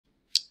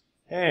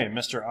Hey,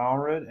 Mr.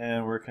 Allred,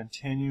 and we're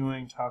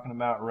continuing talking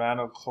about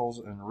radicals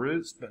and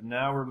roots, but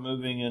now we're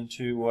moving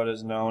into what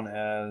is known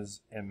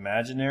as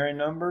imaginary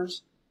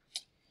numbers.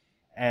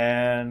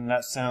 And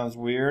that sounds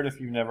weird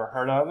if you've never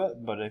heard of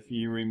it, but if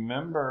you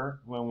remember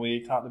when we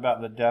talked about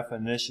the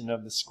definition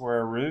of the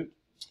square root,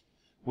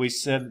 we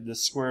said that the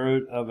square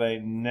root of a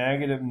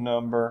negative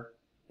number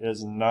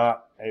is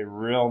not a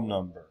real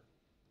number.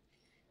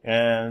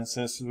 And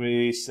since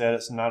we said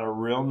it's not a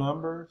real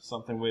number,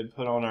 something we'd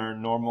put on our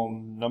normal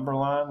number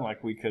line,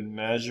 like we could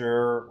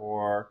measure,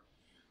 or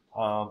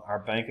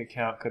our bank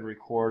account could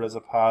record as a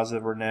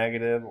positive or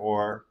negative,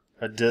 or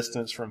a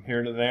distance from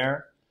here to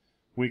there,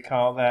 we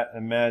call that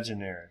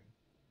imaginary.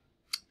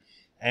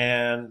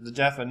 And the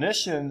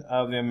definition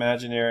of the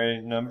imaginary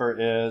number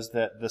is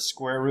that the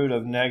square root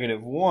of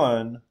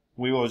 -1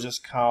 we will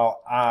just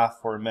call I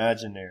for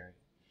imaginary.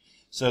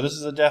 So this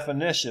is a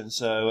definition,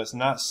 so it's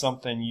not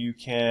something you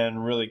can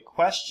really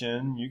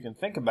question. You can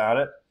think about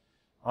it,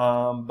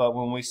 but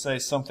when we say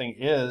something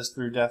is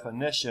through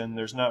definition,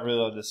 there's not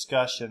really a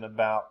discussion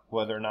about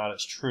whether or not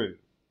it's true.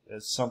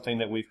 It's something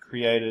that we've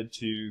created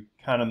to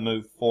kind of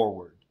move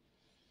forward.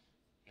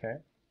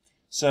 Okay?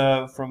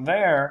 So from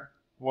there,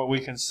 what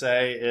we can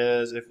say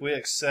is if we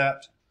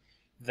accept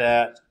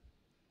that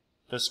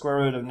the square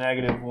root of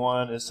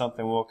 -1 is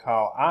something we'll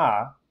call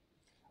I,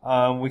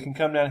 we can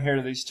come down here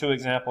to these two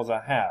examples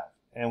I have,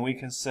 and we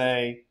can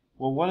say,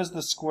 well, what is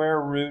the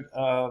square root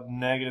of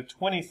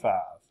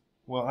 -25?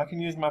 Well, I can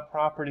use my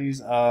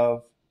properties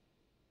of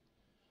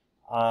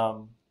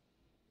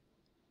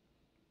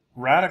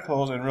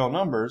radicals and real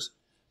numbers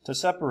to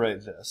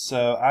separate this.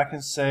 So I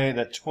can say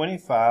that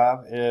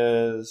 -25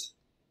 is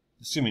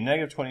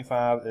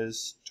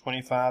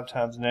 25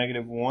 times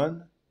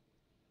 -1.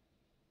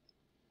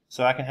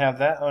 So I can have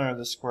that under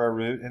the square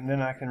root, and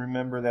then I can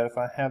remember that if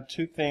I have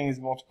two things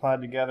multiplied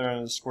together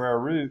under the square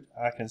root,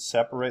 I can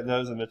separate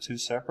those into two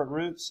separate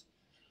roots.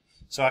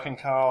 So I can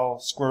call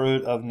square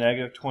root of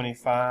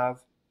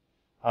 -25.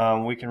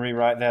 We can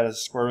rewrite that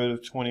as square root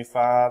of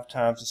 25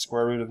 times the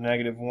square root of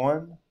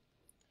 -1.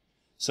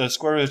 So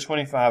square root of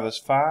 25 is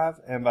 5,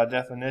 and by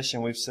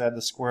definition we've said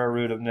the square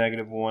root of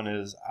 -1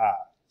 is I.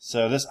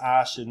 So this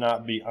I should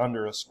not be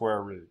under a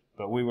square root,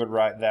 but we would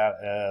write that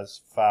as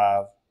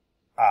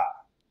 5I.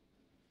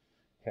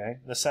 Okay.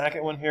 The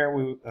second one here,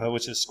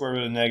 which is square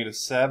root of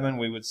 -7,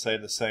 we would say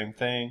the same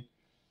thing.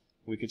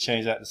 We could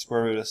change that to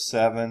square root of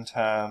 7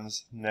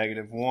 times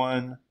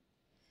 -1.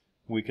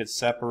 We could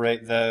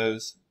separate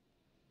those.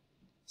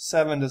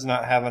 7 does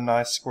not have a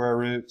nice square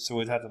root, so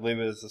we'd have to leave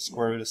it as the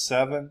square root of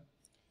 7.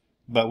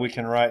 But we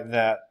can write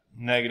that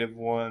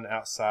 -1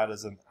 outside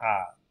as an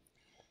I.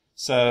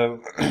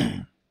 So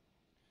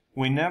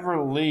we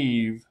never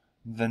leave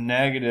the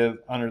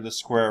negative under the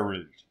square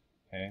root.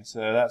 Okay,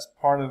 so that's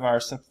part of our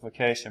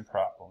simplification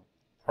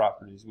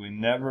properties. We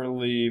never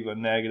leave a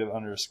negative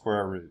under a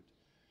square root.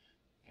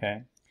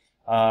 Okay,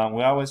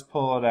 we always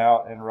pull it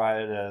out and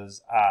write it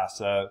as I.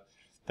 So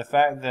the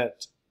fact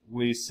that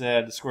we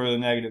said the square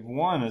root of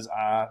 -1 is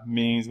I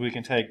means we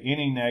can take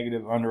any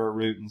negative under a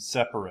root and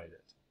separate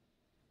it.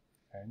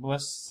 Okay,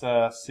 let's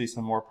see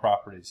some more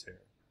properties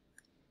here.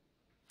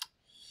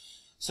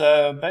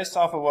 So based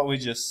off of what we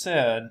just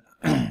said,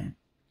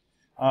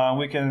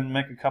 we can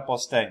make a couple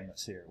of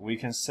statements here. We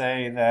can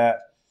say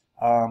that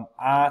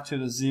I to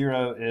the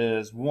 0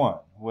 is 1.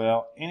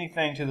 Well,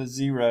 anything to the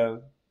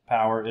 0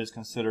 power is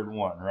considered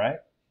 1,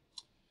 right?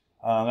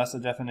 That's the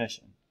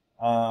definition.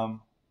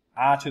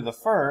 I to the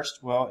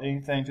first, well,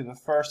 anything to the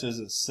first is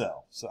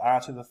itself. So I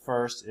to the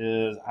first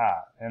is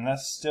I. And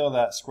that's still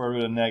that square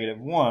root of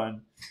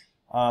 -1,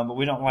 but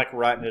we don't like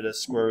writing it as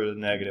square root of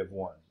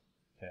 -1.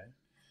 Okay?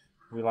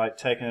 We like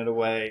taking it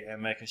away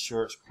and making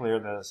sure it's clear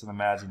that it's an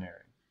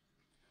imaginary.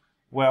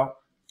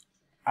 Well,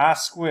 I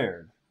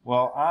squared.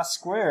 Well, I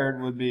squared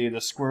would be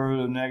the square root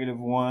of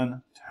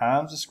 -1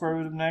 times the square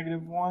root of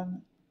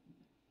 -1.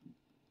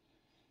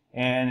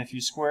 And if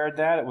you squared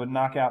that, it would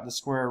knock out the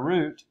square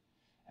root,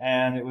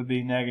 and it would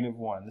be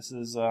 -1. This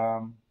is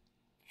kind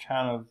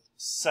of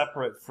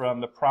separate from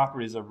the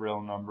properties of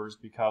real numbers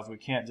because we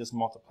can't just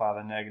multiply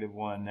the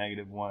 -1 and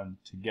 -1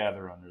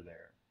 together under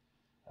there.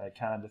 It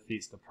kind of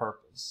defeats the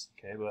purpose.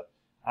 Okay, but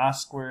I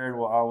squared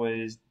will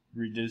always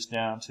reduce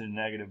down to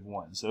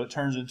 -1. So it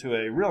turns into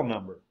a real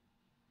number.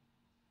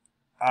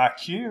 I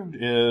cubed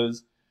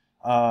is,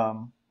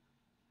 well,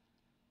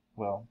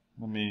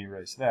 let me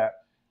erase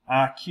that.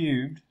 I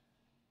cubed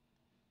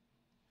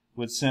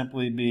would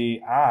simply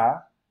be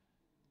I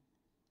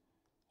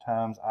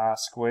times I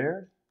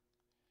squared.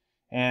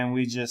 And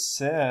we just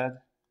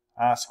said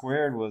I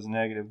squared was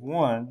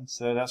 -1,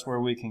 so that's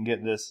where we can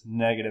get this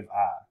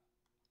 -I.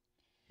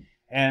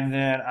 And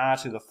then I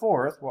to the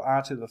fourth, well,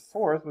 I to the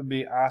fourth would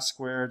be I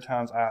squared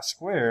times I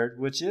squared,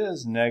 which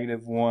is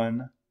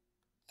 -1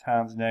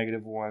 times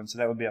 -1, so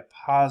that would be a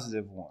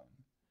 +1.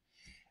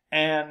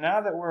 And now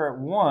that we're at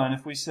 1,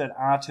 if we said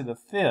I to the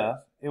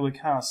fifth, it would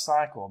kind of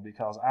cycle,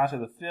 because I to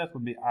the fifth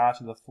would be I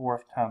to the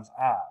fourth times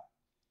I.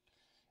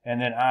 And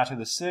then I to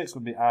the 6th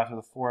would be I to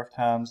the 4th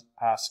times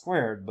I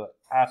squared, but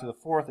I to the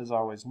 4th is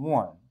always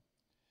 1.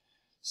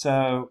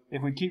 So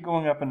if we keep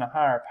going up into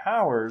higher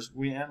powers,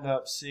 we end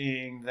up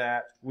seeing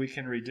that we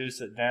can reduce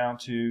it down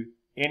to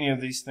any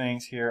of these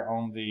things here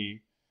on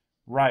the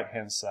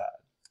right-hand side.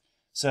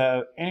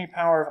 So any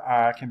power of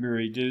I can be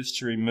reduced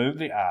to remove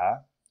the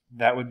I.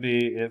 That would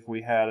be if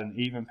we had an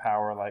even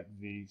power like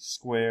the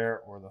square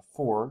or the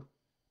 4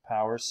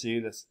 power, C,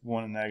 that's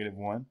 1 and negative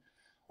 1.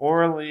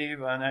 Or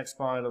leave an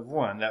exponent of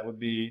 1. That would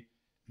be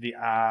the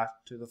I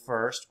to the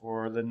 1st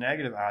or the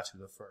negative I to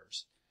the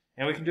 1st.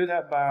 And we can do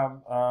that by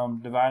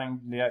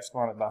dividing the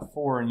exponent by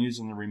 4 and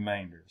using the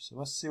remainder. So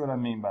let's see what I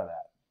mean by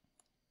that.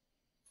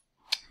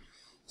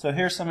 So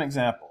here's some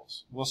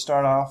examples. We'll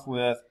start off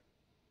with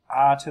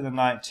I to the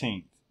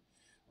 19th.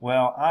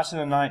 Well, I to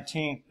the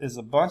 19th is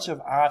a bunch of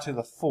I to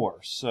the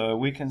 4th. So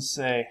we can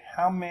say,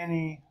 how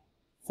many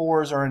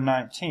 4s are in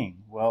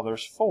 19? Well,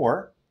 there's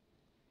 4.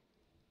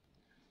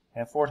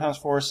 And 4 times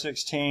 4 is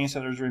 16, so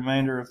there's a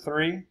remainder of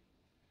 3.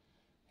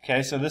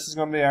 Okay, so this is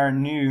going to be our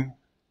new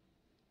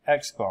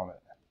exponent.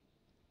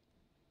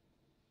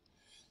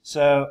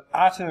 So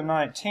I to the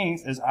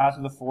 19th is I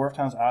to the 4th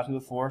times I to the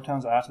 4th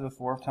times I to the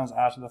 4th times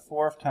I to the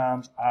 4th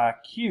times I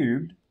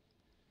cubed.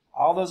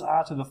 All those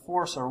I to the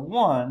 4ths are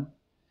 1,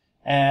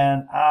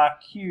 and I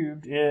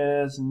cubed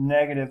is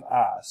negative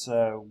I.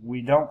 So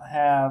we don't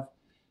have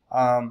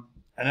an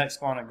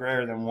exponent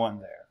greater than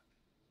 1 there.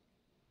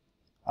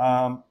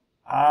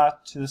 I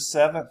to the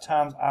 7th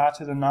times I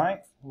to the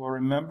 9th. Well,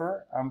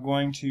 remember, I'm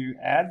going to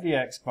add the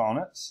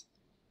exponents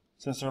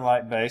since they're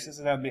like bases,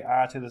 and that would be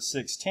I to the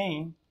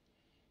 16.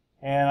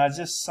 And I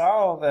just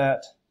saw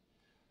that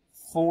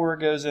 4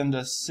 goes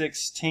into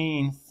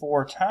 16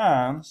 4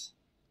 times,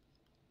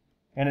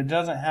 and it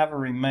doesn't have a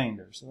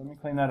remainder. So let me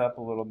clean that up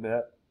a little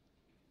bit.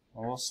 I'm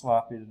a little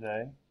sloppy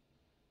today.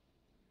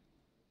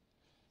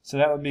 So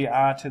that would be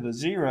I to the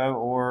 0,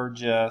 or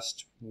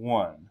just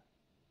 1.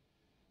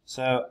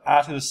 So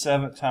I to the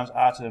 7th times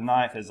I to the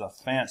 9th is a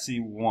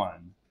fancy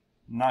 1.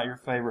 Not your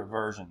favorite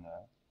version,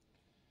 though.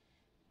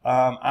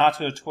 I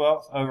to the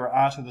 12th over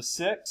I to the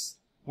 6th.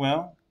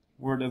 Well,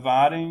 we're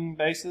dividing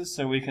bases,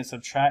 so we can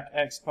subtract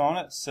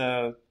exponents.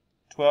 So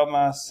 12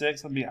 minus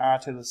 6 would be I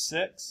to the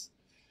 6th.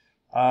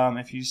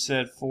 If you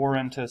said 4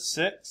 into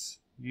 6,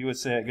 you would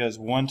say it goes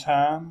 1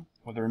 time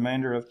with a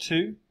remainder of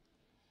 2.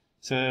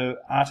 So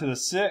I to the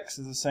 6th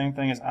is the same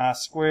thing as I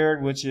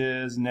squared, which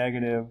is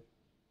negative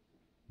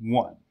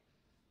 1.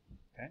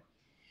 Okay.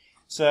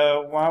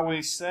 So while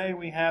we say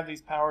we have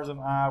these powers of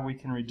I, we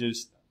can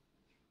reduce them.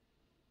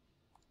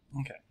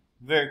 Okay.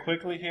 Very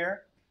quickly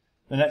here,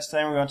 the next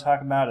thing we're going to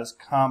talk about is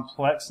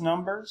complex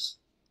numbers.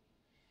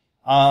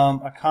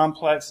 A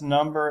complex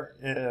number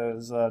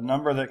is a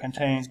number that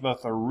contains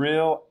both a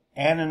real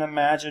and an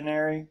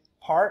imaginary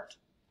part.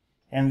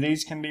 And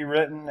these can be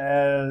written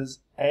as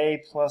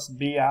A plus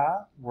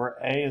BI, where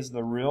A is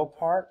the real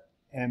part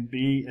and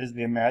B is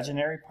the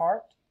imaginary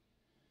part.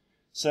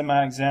 So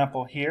my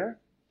example here,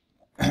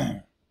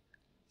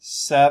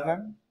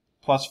 7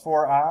 plus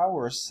 4i,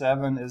 where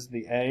 7 is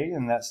the A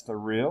and that's the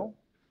real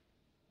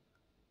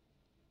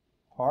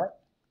part.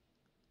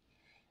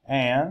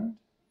 And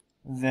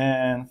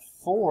then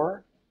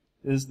 4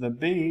 is the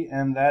B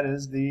and that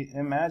is the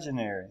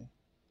imaginary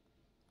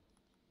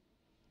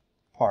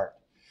part.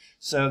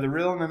 So the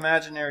real and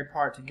imaginary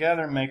part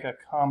together make a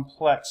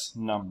complex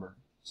number.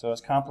 So it's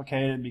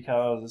complicated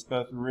because it's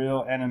both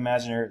real and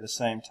imaginary at the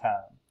same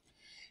time.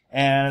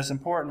 And it's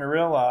important to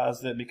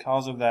realize that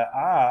because of that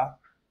I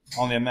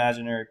on the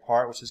imaginary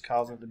part, which is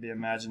causing it to be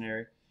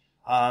imaginary,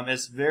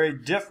 it's very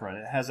different.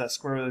 It has that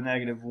square root of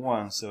negative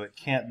 1, so it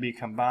can't be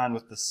combined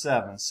with the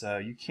 7. So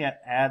you can't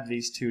add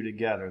these two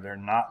together. They're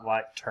not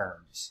like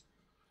terms.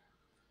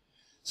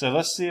 So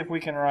let's see if we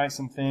can write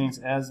some things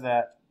as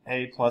that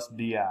A plus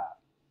BI.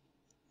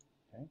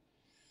 Okay.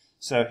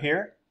 So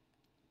here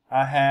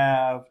I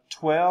have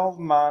 12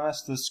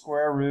 minus the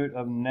square root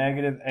of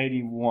negative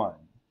 81.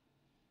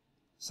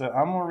 So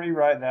I'm going to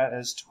rewrite that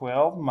as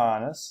 12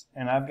 minus,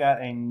 and I've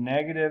got a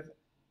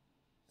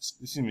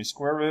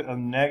square root of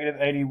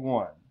negative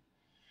 81.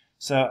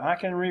 So I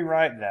can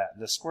rewrite that.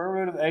 The square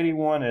root of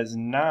 81 is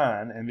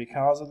 9, and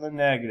because of the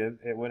negative,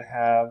 it would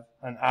have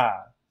an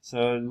I.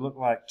 So it would look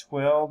like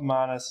 12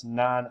 minus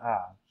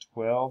 9i.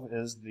 12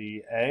 is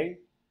the A,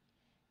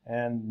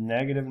 and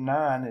negative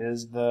 9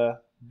 is the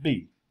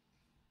B.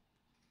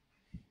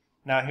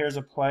 Now here's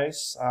a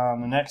place.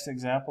 The next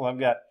example, I've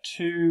got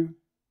two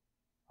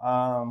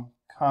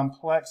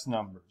complex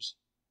numbers,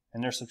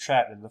 and they're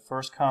subtracted. The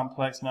first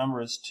complex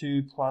number is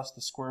 2 plus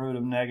the square root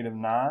of negative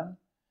 9,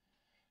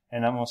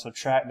 and I'm going to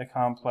subtract the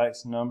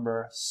complex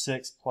number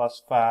 6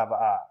 plus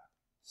 5i.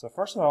 So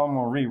first of all, I'm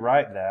going to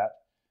rewrite that.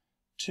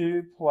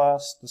 2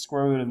 plus the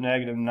square root of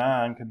negative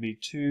 9 could be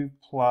 2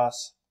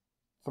 plus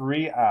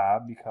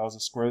 3i, because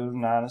the square root of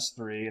 9 is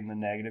 3, and the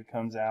negative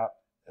comes out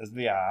as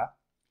the I.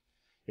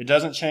 It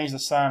doesn't change the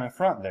sign in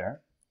front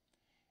there.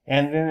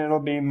 And then it'll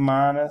be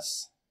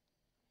minus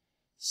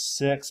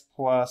 6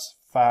 plus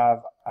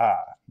 5i.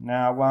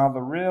 Now, while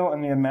the real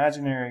and the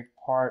imaginary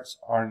parts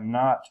are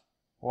not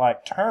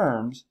like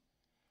terms,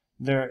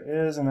 there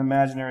is an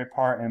imaginary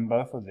part in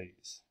both of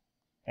these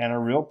and a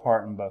real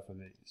part in both of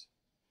these.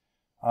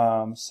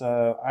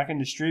 So I can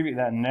distribute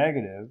that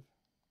negative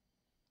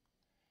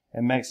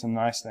and make some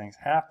nice things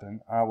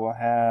happen. I will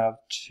have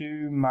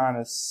 2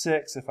 minus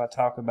 6 if I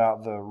talk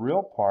about the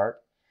real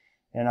part,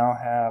 and I'll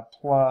have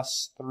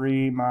plus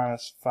 3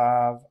 minus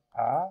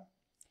 5i.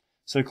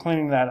 So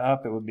cleaning that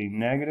up, it would be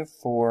negative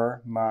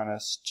 4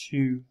 minus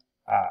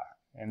 2i.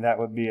 And that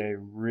would be a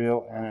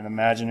real and an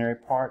imaginary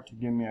part to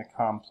give me a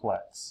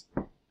complex.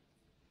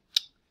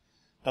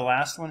 The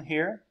last one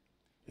here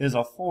is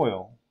a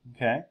FOIL.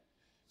 Okay,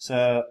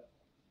 so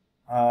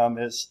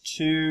it's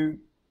two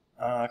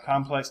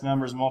complex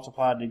numbers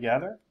multiplied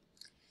together.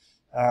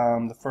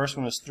 The first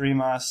one is 3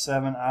 minus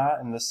 7i,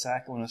 and the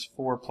second one is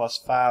 4 plus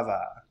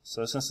 5i.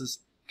 So since it's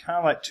kind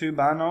of like two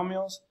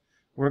binomials,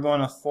 we're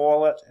going to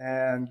FOIL it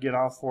and get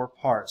all four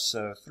parts.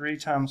 So 3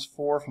 times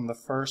 4 from the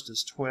first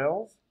is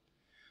 12.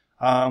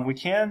 We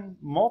can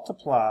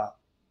multiply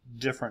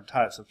different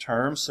types of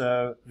terms.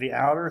 So the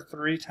outer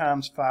 3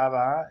 times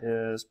 5i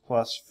is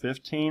plus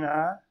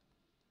 15i.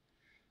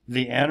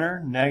 The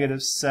inner negative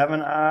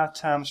 7i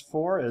times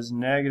 4 is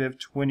negative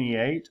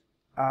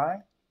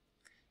 28i.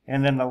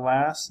 And then the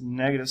last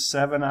negative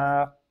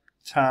 7i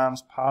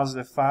times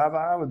positive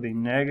 5i would be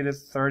negative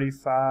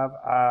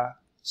 35i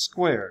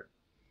squared.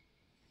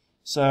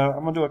 So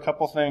I'm going to do a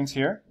couple things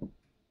here.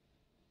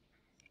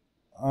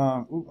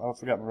 I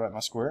forgot to write my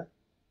square.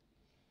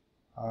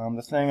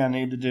 The thing I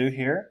need to do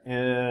here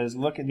is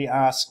look at the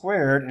I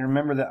squared, and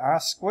remember that I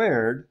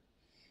squared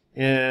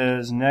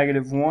is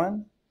negative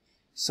 1.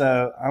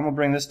 So I'm going to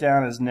bring this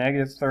down as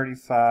negative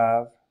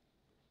 35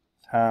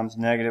 times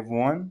negative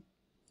 1.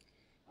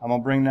 I'm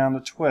going to bring down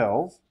the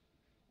 12,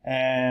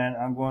 and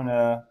I'm going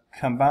to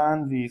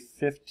combine the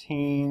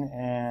 15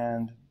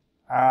 and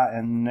I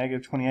and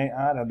negative 28i.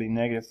 That'll be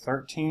negative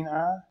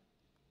 13i.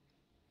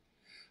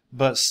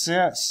 But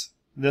since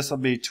this will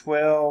be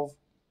 12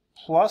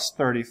 plus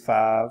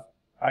 35,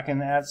 I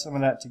can add some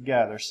of that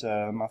together.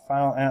 So my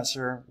final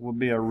answer will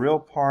be a real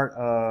part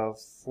of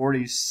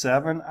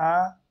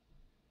 47i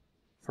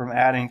from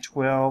adding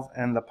 12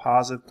 and the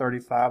positive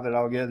 35 that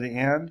I'll get at the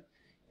end,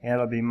 and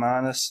it'll be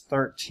minus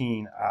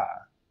 13i.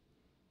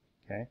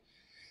 Okay,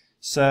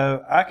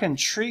 so I can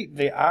treat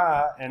the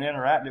I and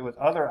interact it with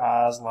other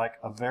i's like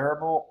a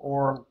variable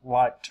or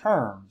like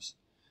terms.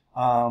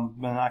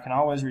 But I can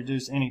always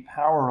reduce any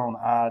power on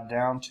I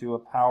down to a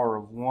power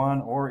of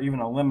 1, or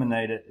even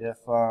eliminate it if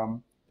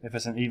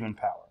it's an even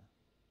power.